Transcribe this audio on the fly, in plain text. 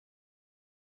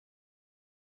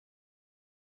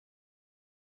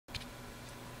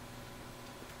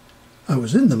I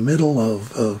was in the middle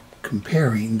of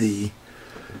comparing the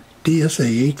DSA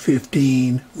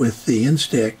 815 with the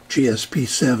Instax GSP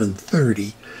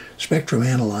 730 spectrum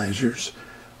analyzers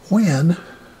when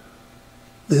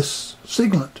this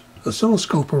Siglent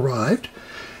oscilloscope arrived.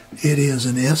 It is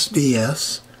an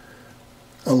SDS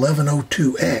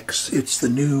 1102X. It's the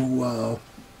new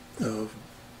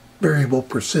variable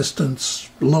persistence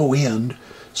low-end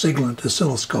Siglent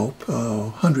oscilloscope,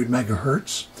 100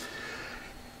 megahertz.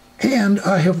 And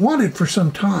I have wanted for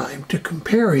some time to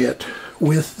compare it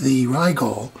with the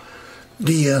Rigol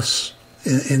DS.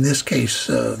 In this case,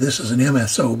 this is an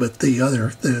MSO, but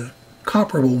the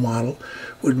comparable model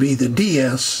would be the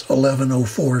DS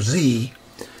 1104Z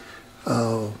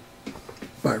by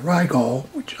Rigol,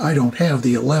 which I don't have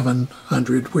the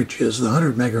 1100, which is the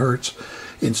 100 megahertz.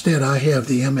 Instead, I have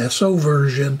the MSO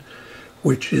version,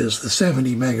 which is the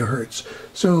 70 megahertz.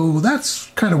 So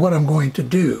that's kind of what I'm going to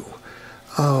do.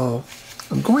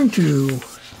 I'm going to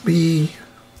be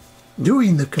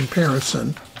doing the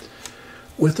comparison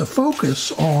with a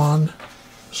focus on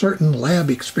certain lab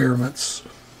experiments,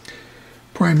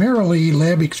 primarily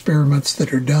lab experiments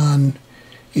that are done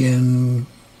in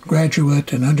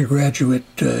graduate and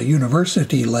undergraduate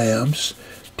university labs,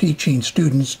 teaching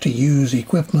students to use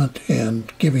equipment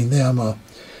and giving them a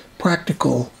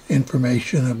practical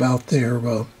information about their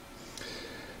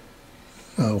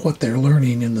what they're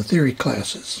learning in the theory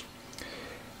classes.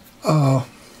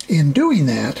 In doing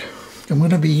that, I'm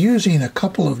going to be using a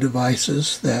couple of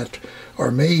devices that are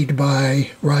made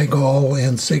by Rigol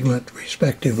and Siglent,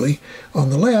 respectively. On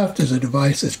the left is a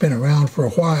device that's been around for a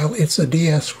while. It's a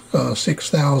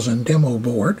DS6000 demo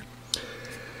board.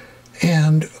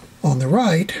 And on the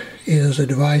right is a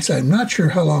device, I'm not sure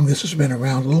how long this has been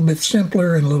around, a little bit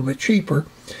simpler and a little bit cheaper,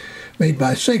 made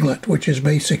by Siglent, which is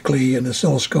basically an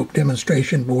oscilloscope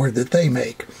demonstration board that they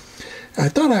make. I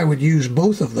thought I would use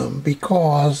both of them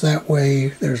because that way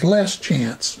there's less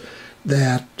chance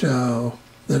that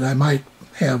that I might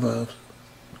have a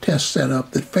test set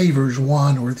up that favors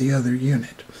one or the other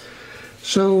unit.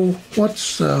 So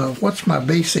what's my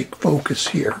basic focus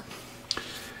here?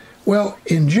 Well,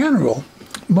 in general,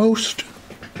 most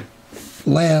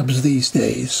labs these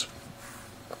days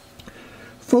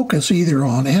focus either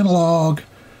on analog,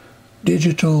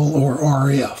 digital, or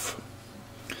RF.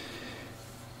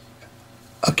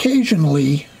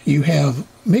 Occasionally, you have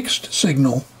mixed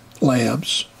signal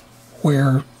labs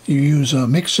where you use a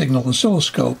mixed signal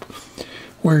oscilloscope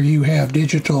where you have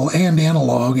digital and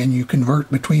analog and you convert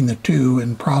between the two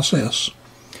and process.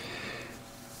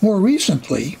 More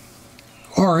recently,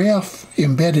 RF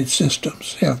embedded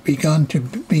systems have begun to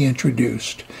be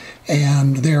introduced,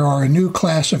 and there are a new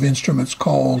class of instruments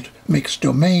called mixed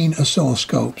domain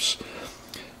oscilloscopes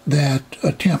that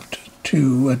attempt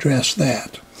to address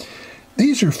that.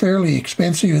 These are fairly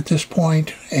expensive at this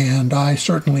point, and I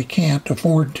certainly can't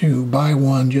afford to buy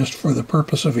one just for the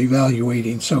purpose of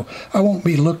evaluating, so I won't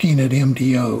be looking at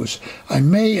MDOs. I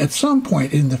may at some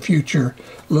point in the future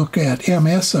look at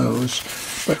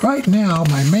MSOs, but right now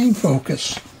my main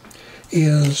focus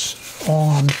is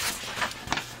on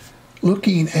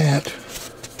looking at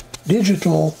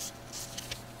digital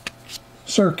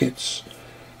circuits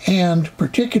and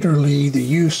particularly the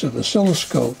use of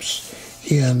oscilloscopes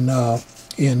in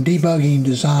debugging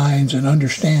designs and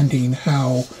understanding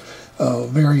how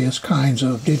various kinds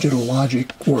of digital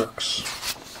logic works.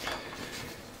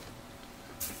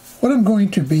 What I'm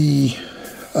going to be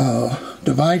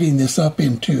dividing this up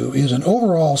into is an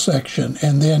overall section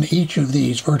and then each of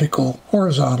these vertical,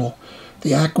 horizontal,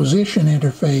 the acquisition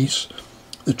interface,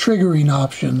 the triggering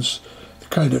options, the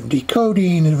kind of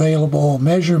decoding available,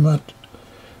 measurement,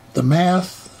 the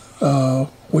math,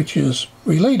 which is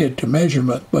related to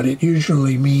measurement, but it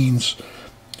usually means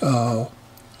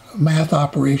math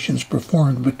operations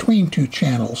performed between two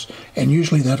channels, and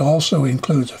usually that also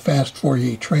includes a fast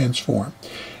Fourier transform,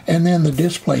 and then the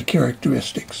display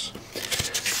characteristics.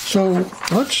 So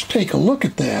let's take a look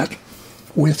at that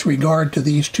with regard to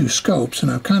these two scopes, and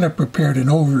I've kind of prepared an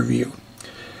overview.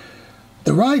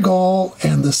 The Rigol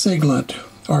and the Siglent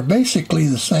are basically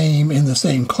the same in the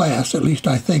same class, at least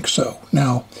I think so.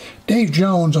 Now, Dave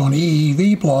Jones on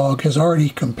EEV blog has already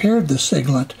compared the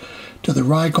Siglent to the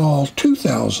Rigol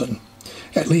 2000,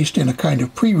 at least in a kind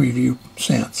of pre-review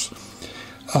sense.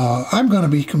 I'm going to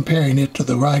be comparing it to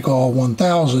the Rigol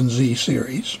 1000Z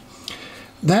series.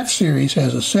 That series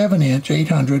has a 7-inch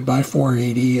 800 by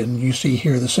 480, and you see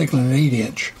here the Siglent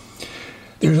 8-inch.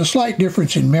 There's a slight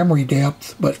difference in memory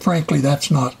depth, but frankly that's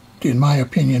not, in my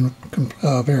opinion,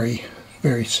 very,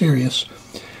 very serious.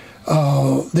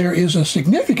 There is a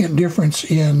significant difference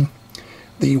in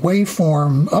the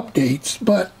waveform updates,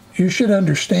 but you should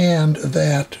understand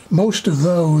that most of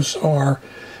those are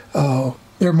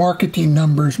they're marketing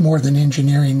numbers more than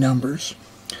engineering numbers.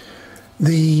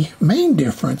 The main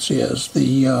difference is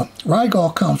the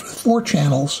Rigol comes with 4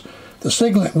 channels, the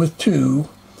Siglent with 2,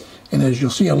 and as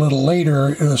you'll see a little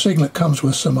later, the Siglent comes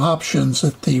with some options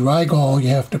that the Rigol you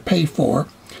have to pay for.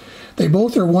 They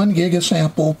both are 1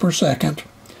 gigasample per second,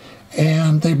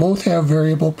 and they both have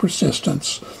variable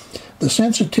persistence. The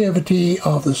sensitivity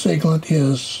of the Siglent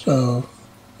is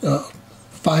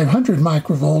 500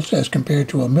 microvolts as compared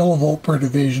to a millivolt per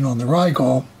division on the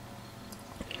Rigol.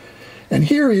 And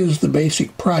here is the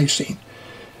basic pricing.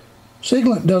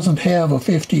 Siglent doesn't have a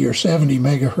 50 or 70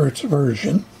 megahertz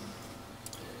version.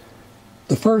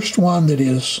 The first one that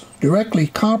is directly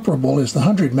comparable is the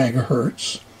 100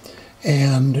 megahertz.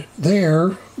 And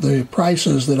there, the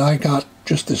prices that I got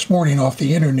just this morning off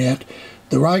the internet,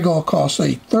 the Rigol costs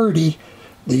 $830,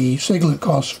 the Siglent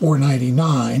costs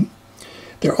 $499.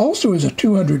 There also is a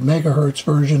 200 megahertz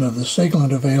version of the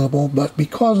Siglent available, but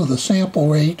because of the sample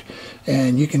rate,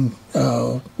 and you can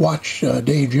watch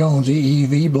Dave Jones'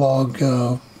 EEV blog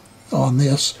on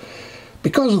this,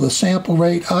 because of the sample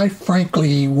rate, I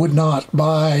frankly would not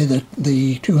buy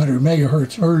the 200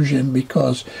 megahertz version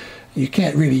because you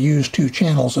can't really use 2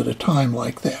 channels at a time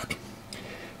like that.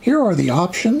 Here are the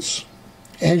options.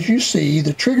 As you see,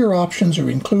 the trigger options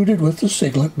are included with the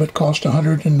Siglent, but cost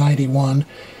 $191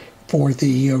 for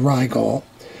the Rigol.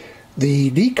 The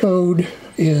decode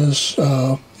is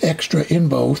extra in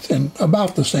both and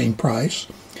about the same price.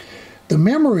 The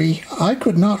memory, I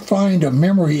could not find a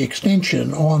memory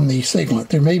extension on the Siglent.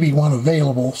 There may be one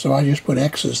available, so I just put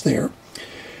X's there.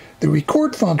 The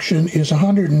record function is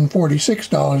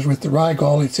 $146 with the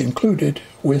Rigol. It's included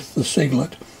with the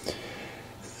Siglent.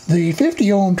 The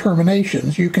 50 ohm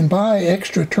terminations, you can buy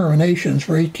extra terminations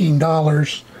for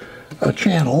 $18 a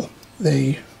channel.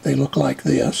 They look like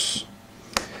this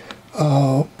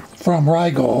from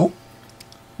Rigol,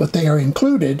 but they are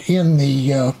included in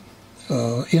the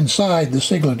inside the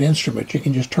Siglent instrument. You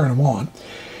can just turn them on.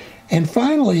 And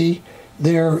finally,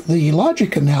 the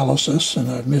logic analysis,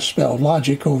 and I've misspelled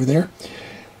logic over there,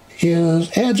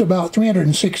 adds about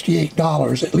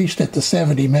 $368, at least at the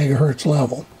 70 megahertz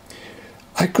level.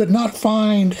 I could not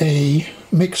find a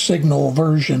mixed signal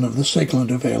version of the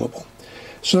Siglent available.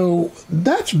 So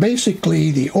that's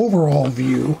basically the overall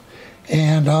view,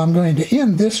 and I'm going to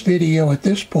end this video at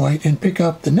this point and pick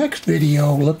up the next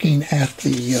video looking at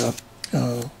the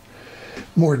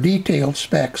more detailed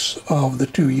specs of the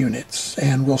 2 units,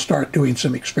 and we'll start doing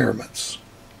some experiments.